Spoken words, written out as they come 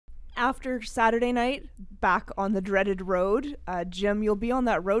after Saturday night, back on the dreaded road, Jim, you'll be on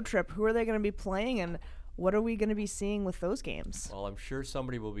that road trip. Who are they going to be playing, and what are we going to be seeing with those games? Well, I'm sure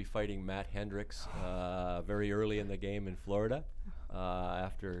somebody will be fighting Matt Hendricks very early in the game in Florida.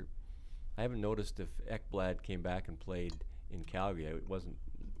 After, I haven't noticed if Ekblad came back and played in Calgary. I wasn't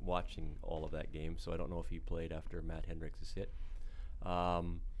watching all of that game, so I don't know if he played after Matt Hendricks' hit.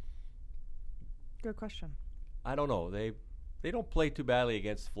 Good question. I don't know. They don't play too badly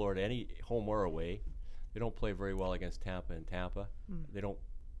against Florida, any home or away. They don't play very well against Tampa and Tampa. They don't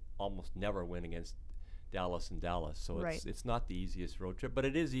almost never win against Dallas and Dallas. So it's not the easiest road trip, but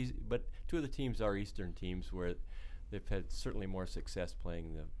it is easy. But two of the teams are Eastern teams where they've had certainly more success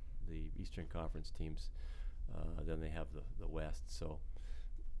playing the Eastern Conference teams than they have the West. So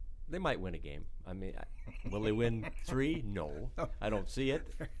they might win a game. I mean, will they win 3? No, I don't see it.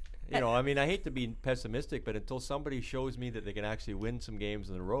 You know, I mean, I hate to be pessimistic, but until somebody shows me that they can actually win some games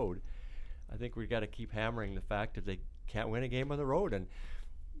on the road, I think we've got to keep hammering the fact that they can't win a game on the road. And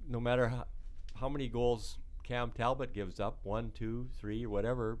no matter how many goals Cam Talbot gives up, 1, 2, 3, or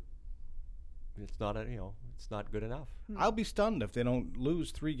whatever, it's not it's not good enough. I'll be stunned if they don't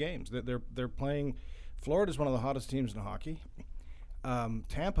lose 3 games. They're playing. Florida's one of the hottest teams in hockey.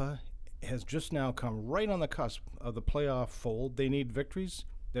 Tampa has just now come right on the cusp of the playoff fold. They need victories.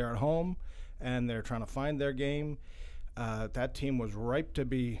 They're at home, and they're trying to find their game. That team was ripe to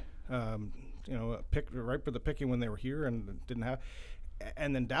be, ripe for the picking when they were here, and didn't have.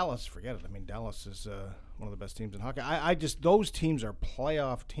 And then Dallas, forget it. I mean, Dallas is one of the best teams in hockey. Those teams are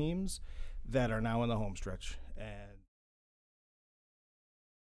playoff teams that are now in the home stretch, and